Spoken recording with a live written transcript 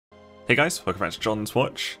Hey guys, welcome back to Jon's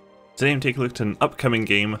Watch. Today I'm taking a look at an upcoming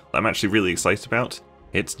game that I'm actually really excited about.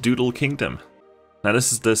 It's Doodle Kingdom. Now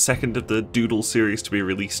this is the second of the Doodle series to be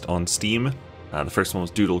released on Steam. The first one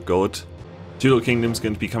was Doodle God. Doodle Kingdom is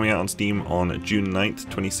going to be coming out on Steam on June 9th,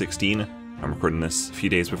 2016. I'm recording this a few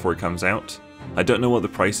days before it comes out. I don't know what the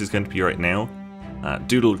price is going to be right now.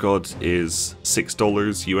 Doodle God is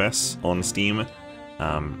 $6 US on Steam,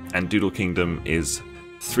 and Doodle Kingdom is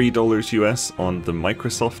 $3 US on the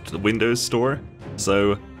Microsoft Windows Store,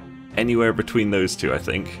 so anywhere between those two I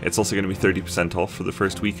think. It's also going to be 30% off for the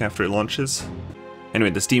first week after it launches.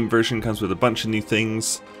 Anyway, the Steam version comes with a bunch of new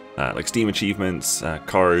things, like Steam achievements,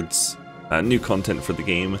 cards, new content for the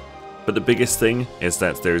game, but the biggest thing is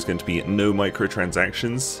that there's going to be no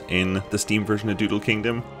microtransactions in the Steam version of Doodle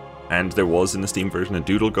Kingdom, and there was in the Steam version of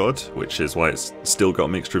Doodle God, which is why it's still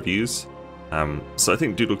got mixed reviews. So I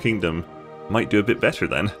think Doodle Kingdom might do a bit better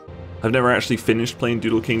then. I've never actually finished playing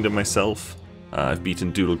Doodle Kingdom myself. I've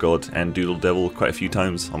beaten Doodle God and Doodle Devil quite a few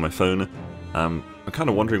times on my phone. I'm kind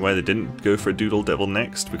of wondering why they didn't go for Doodle Devil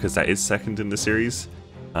next, because that is second in the series.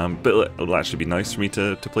 But it'll actually be nice for me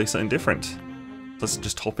to play something different. Let's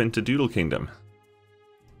just hop into Doodle Kingdom.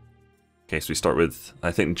 Okay, so we start with,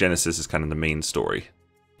 I think Genesis is kind of the main story.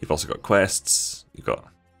 You've also got quests, you've got,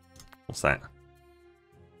 what's that?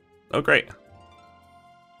 Oh great.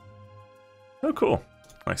 Oh cool,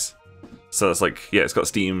 nice. So that's like, yeah, it's got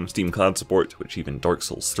Steam Cloud support, which even Dark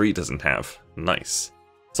Souls 3 doesn't have. Nice.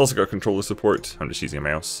 It's also got controller support. I'm just using a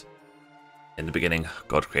mouse. In the beginning,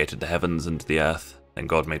 God created the heavens and the earth. Then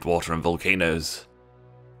God made water and volcanoes.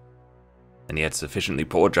 And he had sufficiently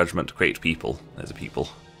poor judgment to create people as a people.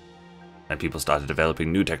 And people started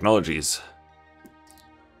developing new technologies.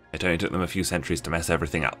 It only took them a few centuries to mess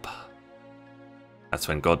everything up. That's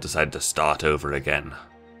when God decided to start over again.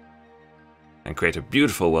 And create a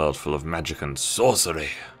beautiful world full of magic and sorcery.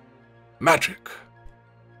 Magic!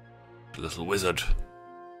 The little wizard.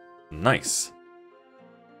 Nice.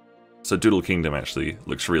 So Doodle Kingdom actually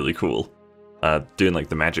looks really cool. Doing like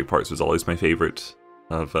the magic parts was always my favorite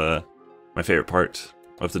of part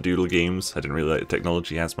of the Doodle games. I didn't really like the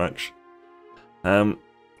technology as much. Not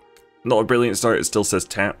a brilliant start. It still says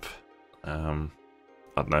tap. I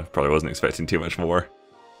don't know. Probably wasn't expecting too much more.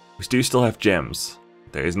 We do still have gems.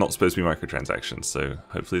 There is not supposed to be microtransactions, so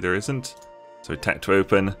hopefully there isn't. So we tap to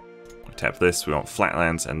open. We tap this. We want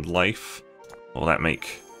flatlands and life. What will that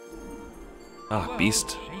make? Ah,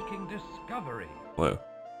 beast. Whoa.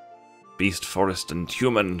 Beast, forest, and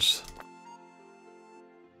humans.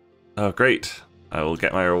 Oh, great. I will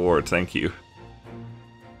get my reward, thank you.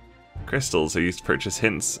 Crystals are used to purchase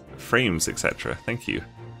hints, frames, etc. Thank you.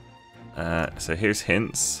 So here's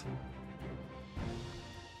hints.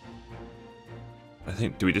 I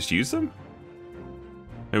think, do we just use them?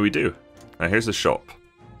 Maybe we do. Now here's the shop.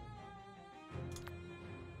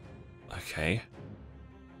 Okay.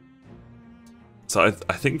 So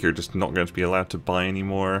I think you're just not going to be allowed to buy any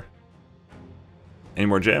more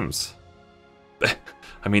gems.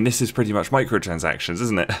 I mean, this is pretty much microtransactions,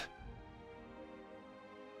 isn't it?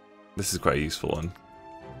 This is quite a useful one.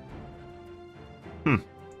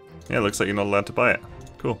 Yeah, it looks like you're not allowed to buy it.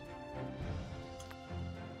 Cool.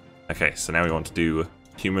 Okay, so now we want to do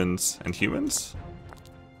humans and humans?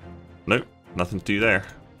 Nope, nothing to do there.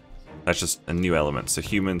 That's just a new element. So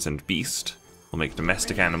humans and beast will make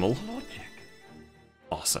domestic animal.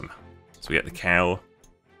 Awesome. So we get the cow.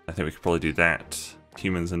 I think we could probably do that.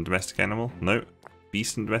 Humans and domestic animal? Nope.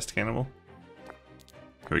 Beast and domestic animal?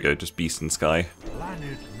 Here we go, just beast and sky.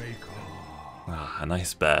 Ah, a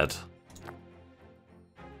nice bed.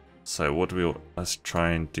 So what do we... let's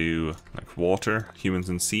try and do like water, humans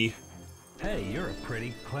and sea. Hey, you're a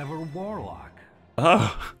pretty clever warlock.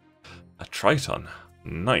 Oh! A Triton.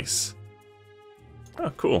 Nice.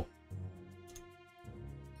 Oh, cool.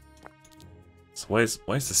 So why is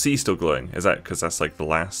the sea still glowing? Is that because that's like the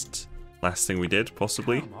last thing we did,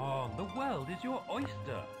 possibly? Come on, the world is your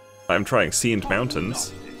oyster. I'm trying sea and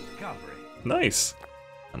mountains. Nice.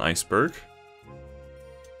 An iceberg.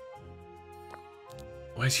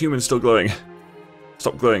 Why is humans still glowing?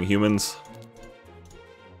 Stop glowing, humans.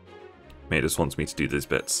 Maybe this wants me to do these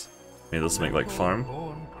bits. Maybe this will make like farm.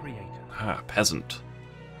 Ah, peasant.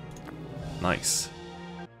 Nice.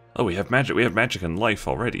 Oh, we have magic. We have magic and life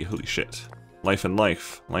already. Holy shit. Life and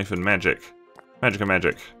life. Life and magic. Magic and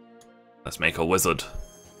magic. Let's make a wizard.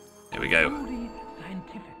 Here we go.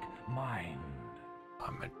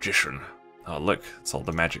 A magician. Oh look, it's all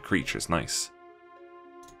the magic creatures. Nice.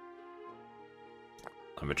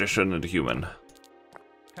 A magician and a human.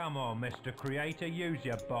 Come on, Mr. Creator, use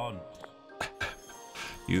your bonds.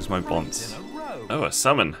 Use my bonds. Oh, a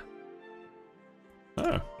summon.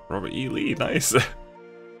 Oh, Robert E. Lee, nice.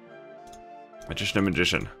 Magician and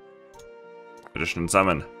Magician. Magician and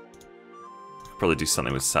Summon. Could probably do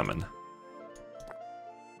something with Summon.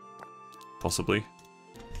 Possibly.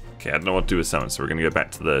 Okay, I don't know what to do with Summon, so we're going to go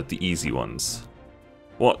back to the easy ones.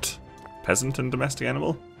 What? Peasant and Domestic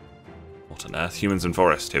Animal? What on earth? Humans and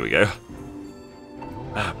Forest, here we go.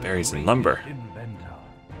 Ah, Berries and Lumber.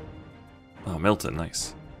 Oh, Milton,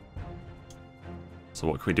 nice. So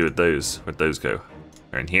what can we do with those? Where'd those go?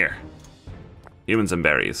 They're in here. Humans and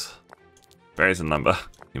berries. Berries and lumber.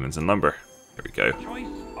 Humans and lumber. Here we go. Choice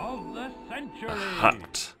of the century. A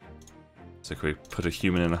hut. So can we put a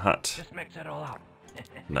human in a hut? Just mix it all up.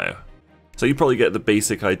 No. So you probably get the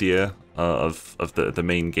basic idea of the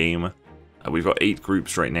main game. We've got 8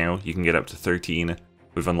 groups right now. You can get up to 13.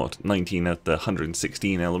 We've unlocked 19 of the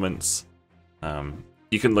 116 elements.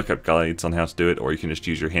 You can look up guides on how to do it, or you can just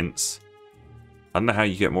use your hints. I don't know how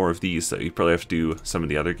you get more of these though. You probably have to do some of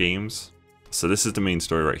the other games. So this is the main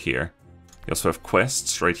story right here. You also have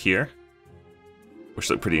quests right here, which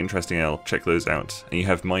look pretty interesting. I'll check those out. And you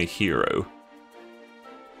have My Hero.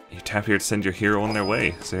 You tap here to send your hero on their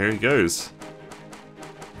way. So here he goes.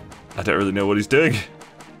 I don't really know what he's doing.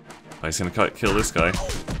 Oh, he's gonna kill this guy.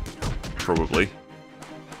 Probably.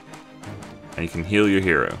 And you can heal your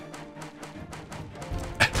hero.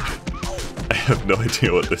 I have no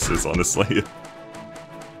idea what this is, honestly.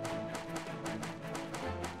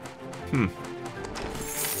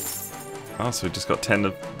 Oh, so we just got 10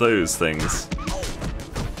 of those things.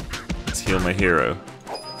 Let's heal my hero.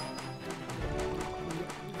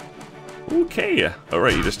 Okay.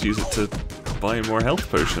 Alright, you just use it to buy more health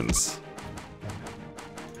potions.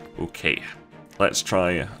 Okay. Let's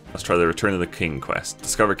try the Return of the King quest.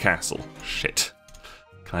 Discover castle. Shit.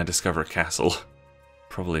 Can I discover a castle?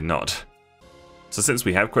 Probably not. So since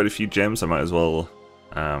we have quite a few gems, I might as well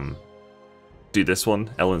do this one,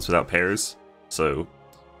 Elements Without Pairs. So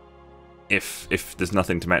if there's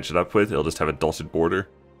nothing to match it up with, it'll just have a dotted border.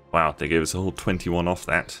 Wow, they gave us a whole 21 off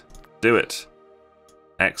that. Do it.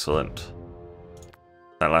 Excellent.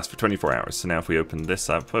 That lasts for 24 hours. So now if we open this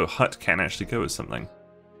up, oh, hut can actually go with something.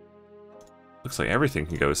 Looks like everything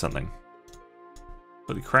can go with something.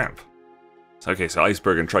 Holy crap. So, okay, so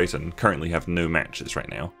Iceberg and Triton currently have no matches right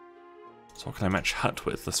now. So what can I match hut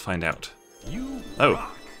with? Let's find out.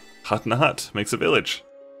 Oh, hut and a hut makes a village.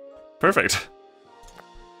 Perfect.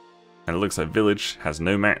 And it looks like village has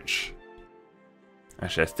no match.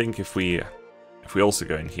 Actually, I think if we also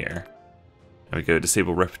go in here and we go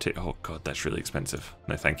disable repetition. Oh god, that's really expensive.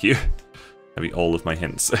 No, thank you. That'd be all of my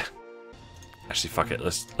hints. Actually, fuck it.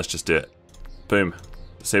 Let's just do it. Boom.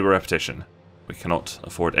 Disable repetition. We cannot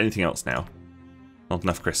afford anything else now. Not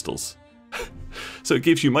enough crystals. So it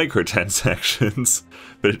gives you microtransactions,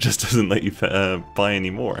 but it just doesn't let you buy any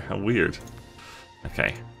more. How weird.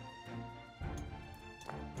 Okay.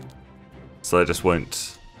 So that just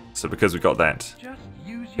won't. So because we got that,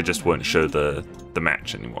 it just won't show the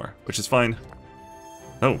match anymore, which is fine.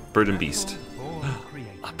 Oh, bird and beast.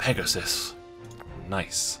 A Pegasus.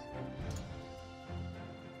 Nice.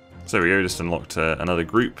 So there we go, just unlocked another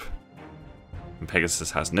group. And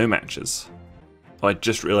Pegasus has no matches. Oh, I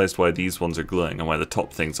just realized why these ones are glowing and why the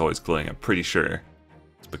top thing's always glowing. I'm pretty sure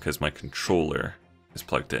it's because my controller is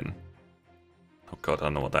plugged in. Oh god, I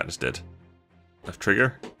don't know what that just did. Left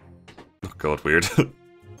trigger? Oh god, weird.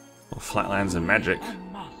 Well, flatlands and magic.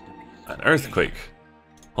 An earthquake.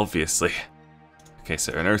 Obviously. Okay,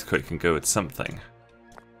 so an earthquake can go with something.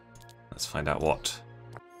 Let's find out what.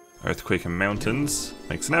 Earthquake and mountains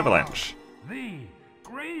makes an avalanche. The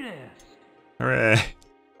greatest. Hooray.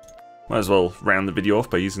 Might as well round the video off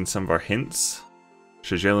by using some of our hints.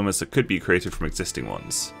 Shows you elements that could be created from existing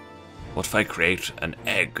ones. What if I create an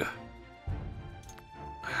egg?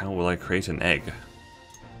 How will I create an egg?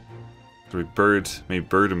 Do we bird, maybe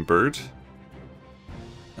bird and bird?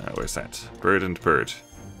 Where's that? Bird and bird.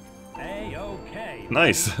 A-okay.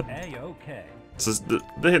 Nice! A-okay. So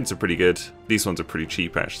the hints are pretty good. These ones are pretty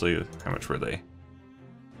cheap actually. How much were they?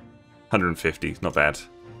 150, not bad.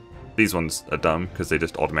 These ones are dumb because they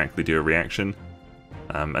just automatically do a reaction.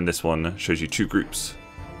 And this one shows you 2 groups.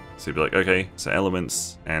 So you'd be like, okay, so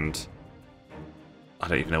elements and I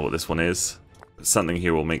don't even know what this one is. But something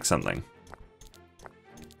here will make something.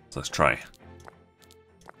 So let's try.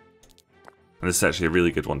 And this is actually a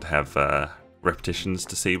really good one to have repetitions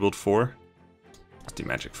disabled for. Let's do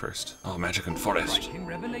magic first. Oh, magic and forest.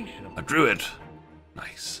 A druid.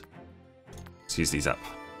 Nice. Let's use these up.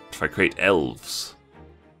 If I create elves.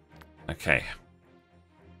 Okay.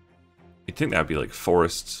 You'd think that would be like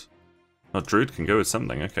forest. Oh, druid can go with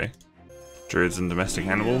something, okay. Druids and domestic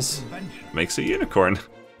animals makes a unicorn.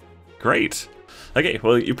 Great. Okay,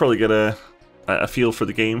 well, you probably get a feel for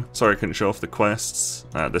the game. Sorry I couldn't show off the quests.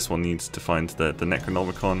 This one needs to find the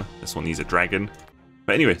Necronomicon. This one needs a dragon.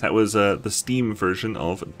 But anyway, that was the Steam version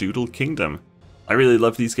of Doodle Kingdom. I really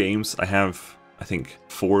love these games. I have, I think,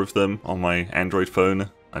 4 of them on my Android phone.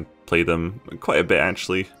 I play them quite a bit,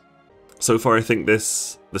 actually. So far, I think the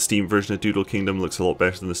Steam version of Doodle Kingdom looks a lot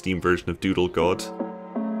better than the Steam version of Doodle God.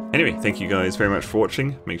 Anyway, thank you guys very much for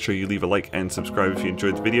watching. Make sure you leave a like and subscribe if you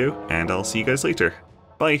enjoyed the video, and I'll see you guys later.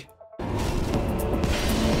 Bye!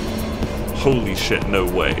 Holy shit, no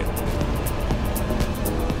way.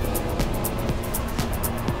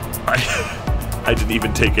 I didn't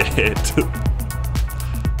even take a hit.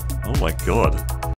 Oh my god.